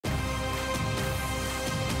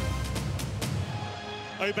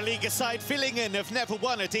Oberliga side Villingen have never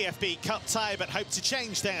won a DFB Cup tie, but hope to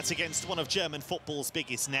change that against one of German football's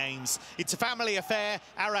biggest names. It's a family affair.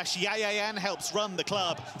 Arash Yayayan helps run the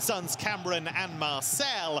club. Sons Cameron and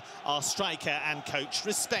Marcel are striker and coach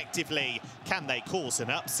respectively. Can they cause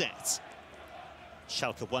an upset?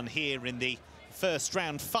 Schalke won here in the first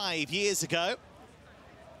round 5 years ago.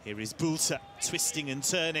 Here is Bülter twisting and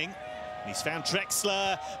turning. And he's found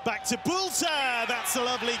Drexler. Back to Bülter. That's a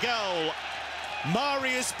lovely goal.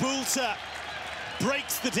 Marius Bülter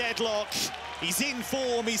breaks the deadlock. He's in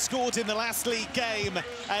form. He scored in the last league game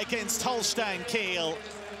against Holstein Kiel.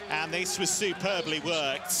 And this was superbly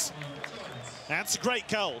worked. That's a great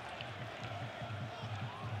goal.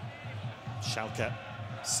 Schalke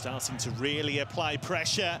starting to really apply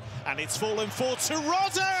pressure. And it's fallen for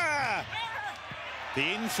Terodde!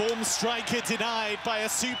 The in-form striker denied by a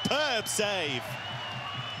superb save.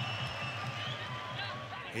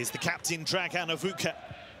 Here's the captain, Dragan Avuka.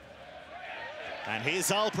 And here's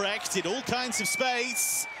Albrecht in all kinds of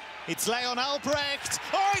space. It's Leon Albrecht.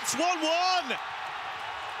 Oh, it's 1-1!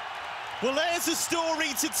 Well, there's a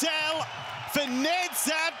story to tell for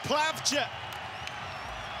Nedzad Plavic.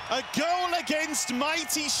 A goal against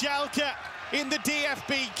mighty Schalke in the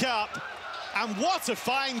DFB Cup. And what a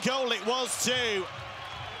fine goal it was too.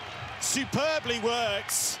 Superbly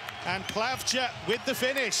works. And Plavic with the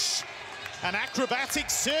finish. And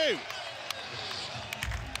acrobatics too.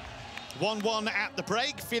 1-1 at the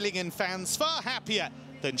break. Villingen fans far happier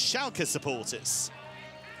than Schalke supporters.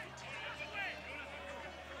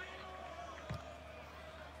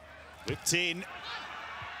 Whipped in.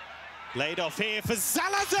 Laid off here for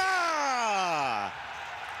Zalazar!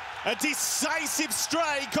 A decisive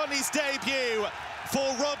strike on his debut for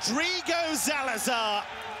Rodrigo Zalazar.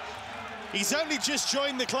 He's only just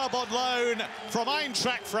joined the club on loan from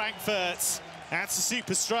Eintracht Frankfurt. That's a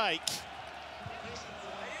super strike.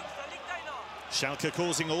 Schalke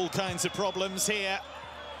causing all kinds of problems here.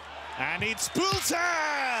 And it's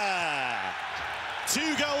Bülter!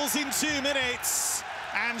 2 goals in 2 minutes.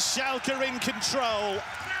 And Schalke in control.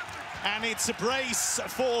 And it's a brace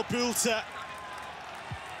for Bülter.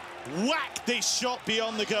 Whack this shot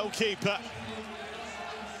beyond the goalkeeper.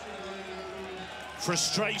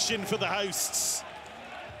 Frustration for the hosts.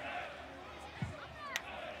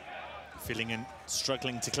 Villingen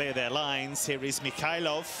struggling to clear their lines. Here is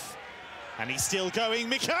Mikhailov. And he's still going.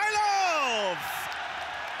 Mikhailov!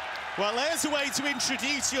 Well, there's a way to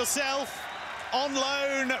introduce yourself. On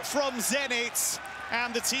loan from Zenit.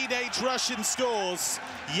 And the teenage Russian scores.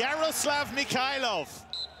 Yaroslav Mikhailov.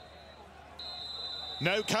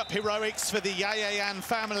 No cup heroics for the Yayayan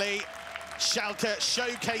family. Schalke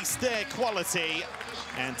showcased their quality,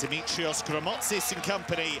 and Dimitrios Gramotzis and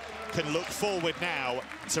company can look forward now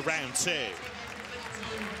to round 2.